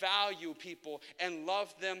and value people and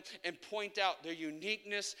love them and point out their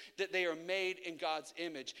uniqueness, that they are made in God's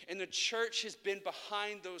image. And the church has been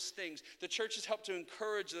behind those things. The church has helped to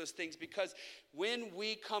encourage those things, because when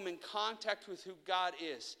we come in contact with who God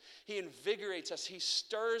is, he invigorates us, he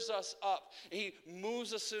stirs us up, and he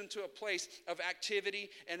moves us into a place of activity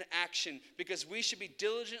and action, because we should be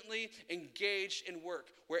diligently engaged in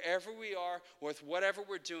work wherever we are, with whatever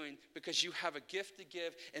we're doing, because you have a gift to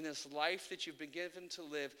give, and this life that you've been given to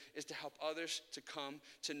live is to help others to come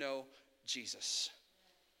to know Jesus.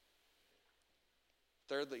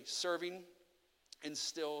 Thirdly, serving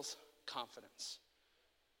instills confidence.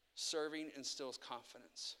 Serving instills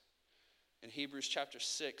confidence. In Hebrews chapter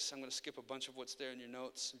 6, I'm going to skip a bunch of what's there in your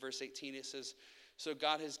notes. In verse 18, it says, so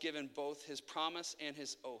God has given both his promise and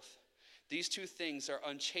his oath. These two things are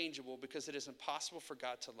unchangeable, because it is impossible for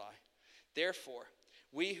God to lie. Therefore,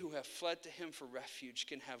 we who have fled to him for refuge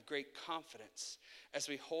can have great confidence as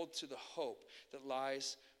we hold to the hope that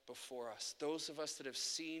lies before us. Those of us that have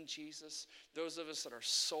seen Jesus, those of us that our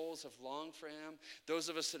souls have longed for him, those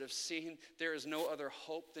of us that have seen there is no other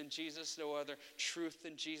hope than Jesus, no other truth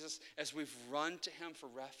than Jesus, as we've run to him for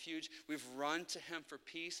refuge, we've run to him for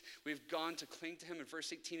peace, we've gone to cling to him. In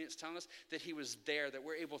verse 18, it's telling us that he was there, that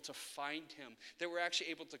we're able to find him, that we're actually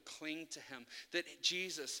able to cling to him, that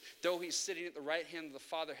Jesus, though he's sitting at the right hand of the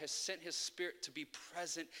Father, has sent his Spirit to be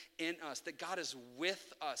present in us, that God is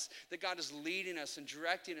with us, that God is leading us and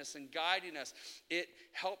directing us and guiding us. It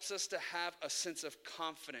helps us to have a sense of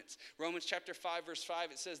confidence. Romans chapter 5, verse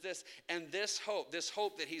 5, it says this, and this hope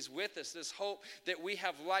that he's with us, this hope that we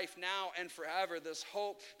have life now and forever, this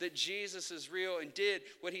hope that Jesus is real and did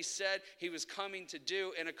what he said he was coming to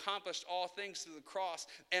do and accomplished all things through the cross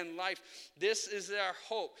and life. This is our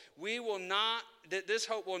hope. This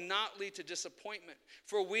hope will not lead to disappointment.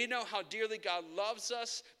 For we know how dearly God loves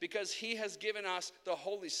us because he has given us the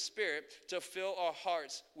Holy Spirit to fill our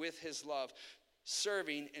hearts with his love.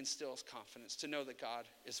 Serving instills confidence to know that God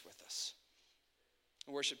is with us.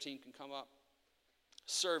 The worship team can come up.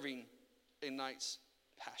 Serving ignites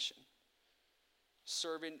passion.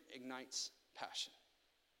 Serving ignites passion.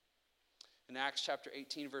 In Acts chapter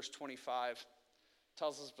 18, verse 25,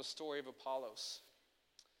 tells us the story of Apollos.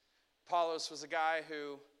 Apollos was a guy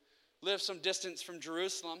who lived some distance from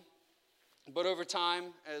Jerusalem, but over time,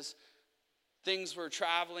 as things were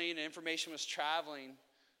traveling and information was traveling,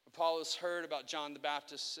 Apollos heard about John the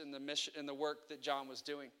Baptist and the mission and the work that John was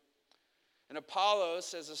doing. And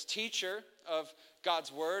Apollos, as a teacher of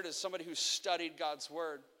God's word, as somebody who studied God's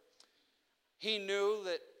word, he knew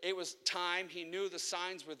that it was time. He knew the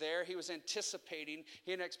signs were there. He was anticipating,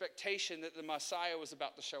 he had an expectation that the Messiah was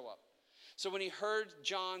about to show up. So when he heard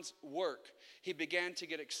John's work, he began to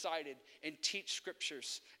get excited and teach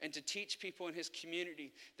scriptures and to teach people in his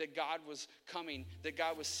community that God was coming, that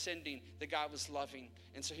God was sending, that God was loving.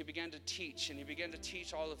 And so he began to teach, and he began to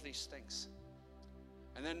teach all of these things.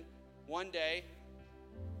 And then one day,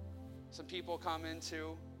 some people come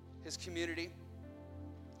into his community.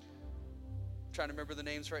 I'm trying to remember the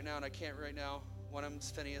names right now, and I can't right now. One of them is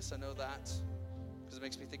Phineas, I know that, because it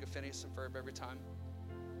makes me think of Phineas and Ferb every time.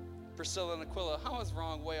 Priscilla and Aquila. I was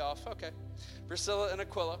wrong, way off. Okay. Priscilla and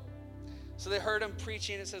Aquila. So they heard him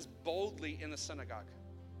preaching, it says, boldly in the synagogue.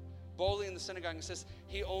 Boldly in the synagogue. It says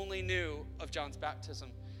he only knew of John's baptism.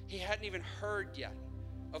 He hadn't even heard yet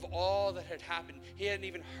of all that had happened. He hadn't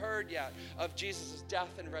even heard yet of Jesus'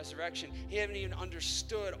 death and resurrection. He hadn't even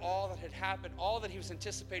understood all that had happened. All that he was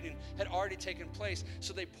anticipating had already taken place.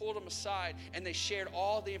 So they pulled him aside and they shared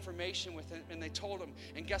all the information with him, and they told him,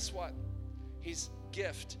 and guess what? His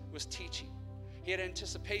gift was teaching. He had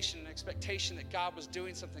anticipation and expectation that God was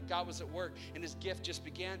doing something. God was at work, and his gift just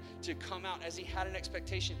began to come out as he had an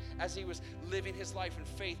expectation, as he was living his life in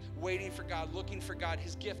faith, waiting for God, looking for God.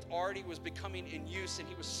 His gift already was becoming in use, and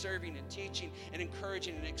he was serving and teaching and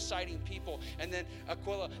encouraging and exciting people. And then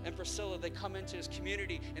Aquila and Priscilla, they come into his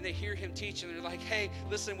community and they hear him teach, and they're like, hey,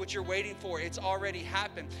 listen, what you're waiting for, it's already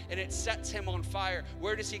happened. And it sets him on fire.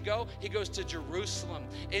 Where does he go? He goes to Jerusalem.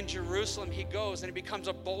 In Jerusalem he goes, and he becomes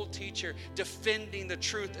a bold teacher, defending the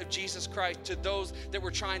truth of Jesus Christ to those that were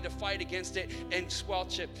trying to fight against it and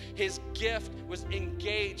squelch it. His gift was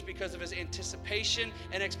engaged because of his anticipation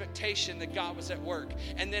and expectation that God was at work.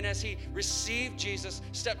 And then as he received Jesus,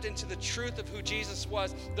 stepped into the truth of who Jesus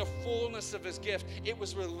was, the fullness of his gift, it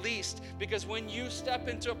was released. Because when you step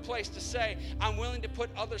into a place to say, I'm willing to put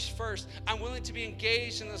others first, I'm willing to be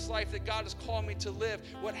engaged in this life that God has called me to live,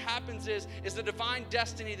 what happens is the divine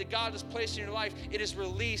destiny that God has placed in your life, it is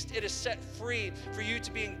released, it is set free for you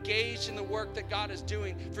to be engaged in the work that God is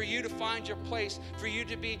doing, for you to find your place, for you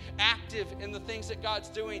to be active in the things that God's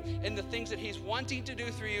doing and the things that he's wanting to do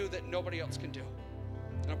through you that nobody else can do.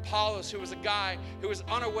 And Apollos, who was a guy who was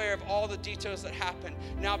unaware of all the details that happened,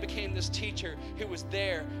 now became this teacher who was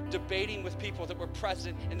there debating with people that were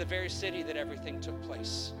present in the very city that everything took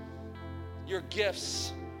place. Your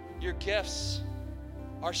gifts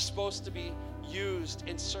are supposed to be used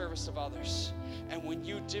in service of others. And when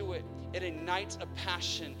you do it, it ignites a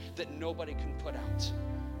passion that nobody can put out.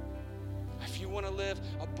 If you want to live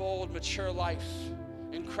a bold, mature life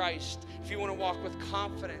in Christ, if you want to walk with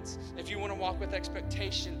confidence, if you want to walk with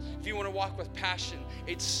expectation, if you want to walk with passion,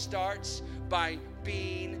 it starts by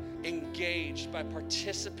being engaged, by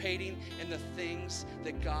participating in the things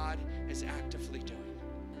that God is actively doing.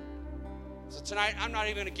 So tonight, I'm not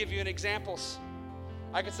even going to give you any examples.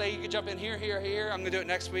 I could say you could jump in here, here, here. I'm going to do it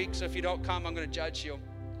next week, so if you don't come, I'm going to judge you.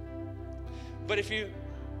 But if you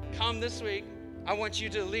come this week, I want you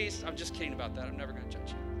to at least, I'm just kidding about that. I'm never going to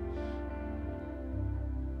judge you.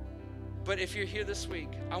 But if you're here this week,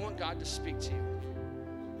 I want God to speak to you.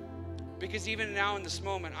 Because even now in this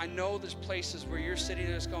moment, I know there's places where you're sitting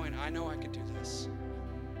there just going, I know I could do this.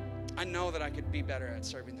 I know that I could be better at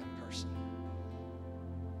serving that person.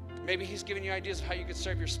 Maybe he's giving you ideas of how you could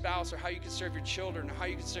serve your spouse, or how you could serve your children, or how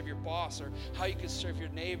you could serve your boss, or how you could serve your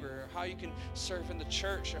neighbor, or how you can serve in the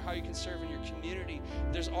church, or how you can serve in your community.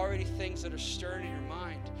 There's already things that are stirring in your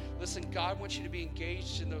mind. Listen, God wants you to be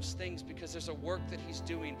engaged in those things because there's a work that he's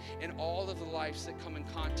doing in all of the lives that come in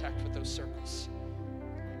contact with those circles.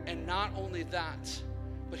 And not only that,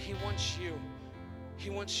 but he wants you. He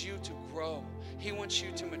wants you to grow. He wants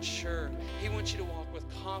you to mature. He wants you to walk with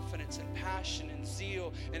confidence and passion and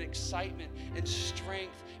zeal and excitement and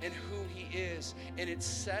strength in who he is. And it's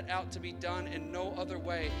set out to be done in no other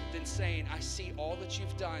way than saying, I see all that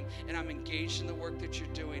you've done and I'm engaged in the work that you're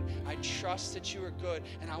doing. I trust that you are good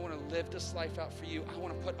and I want to live this life out for you. I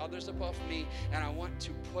want to put others above me and I want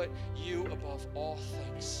to put you above all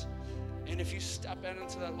things. And if you step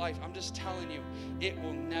into that life, I'm just telling you, it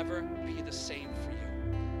will never be the same for you.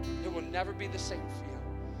 It will never be the same for you.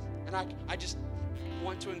 And I just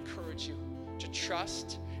want to encourage you to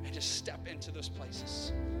trust and to step into those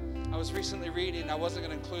places. I was recently reading, I wasn't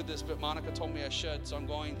going to include this, but Monica told me I should, so I'm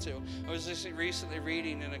going to. I was just recently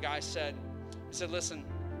reading, and a guy said, listen,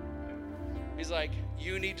 he's like,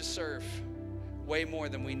 you need to serve way more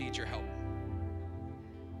than we need your help.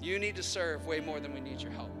 You need to serve way more than we need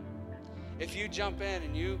your help. If you jump in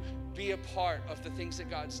and you be a part of the things that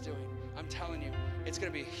God's doing, I'm telling you, it's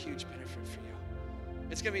going to be a huge benefit for you.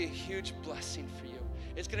 It's going to be a huge blessing for you.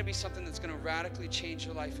 It's going to be something that's going to radically change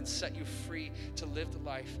your life and set you free to live the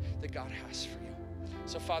life that God has for you.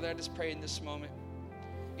 So, Father, I just pray in this moment,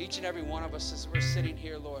 each and every one of us as we're sitting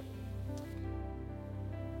here, Lord,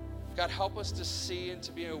 God, help us to see and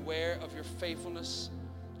to be aware of your faithfulness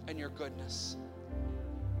and your goodness.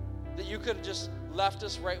 That you could have just left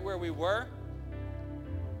us right where we were.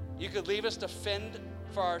 You could leave us to fend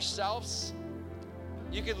for ourselves.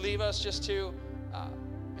 You could leave us just to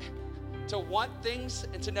want things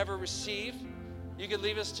and to never receive. You could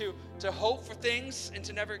leave us to hope for things and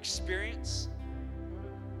to never experience.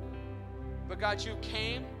 But God, you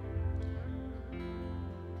came.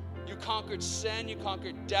 You conquered sin. You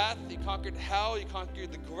conquered death. You conquered hell. You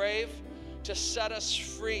conquered the grave to set us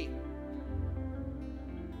free.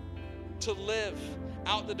 To live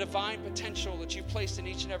out the divine potential that you've placed in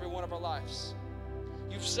each and every one of our lives.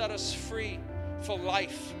 You've set us free for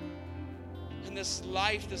life. And this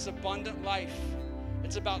life, this abundant life,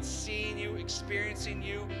 it's about seeing you, experiencing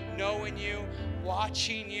you, knowing you,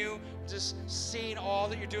 watching you, just seeing all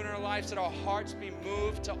that you're doing in our lives, that our hearts be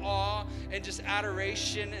moved to awe and just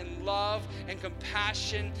adoration and love and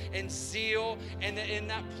compassion and zeal. And that in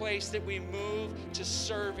that place that we move to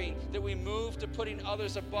serving, that we move to putting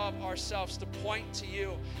others above ourselves, to point to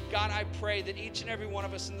you. God, I pray that each and every one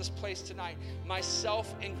of us in this place tonight,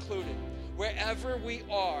 myself included, wherever we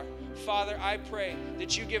are, Father, I pray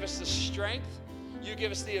that you give us the strength, you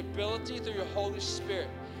give us the ability through your Holy Spirit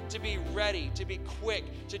to be ready, to be quick,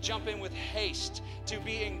 to jump in with haste, to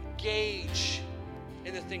be engaged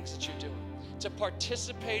in the things that you're doing, to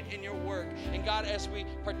participate in your work. And God, as we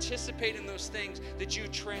participate in those things, that you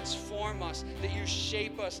transform us, that you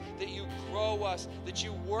shape us, that you grow us, that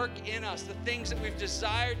you work in us, the things that we've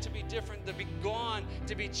desired to be different, to be gone,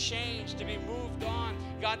 to be changed, to be moved on.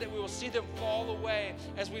 God, that we will see them fall away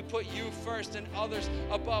as we put you first and others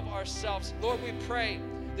above ourselves. Lord, we pray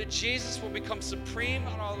that Jesus will become supreme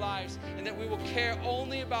in our lives and that we will care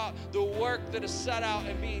only about the work that is set out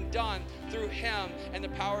and being done through him and the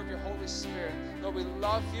power of your Holy Spirit. Lord, we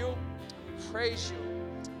love you and we praise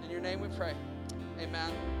you. In your name we pray.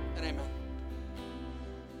 Amen and amen.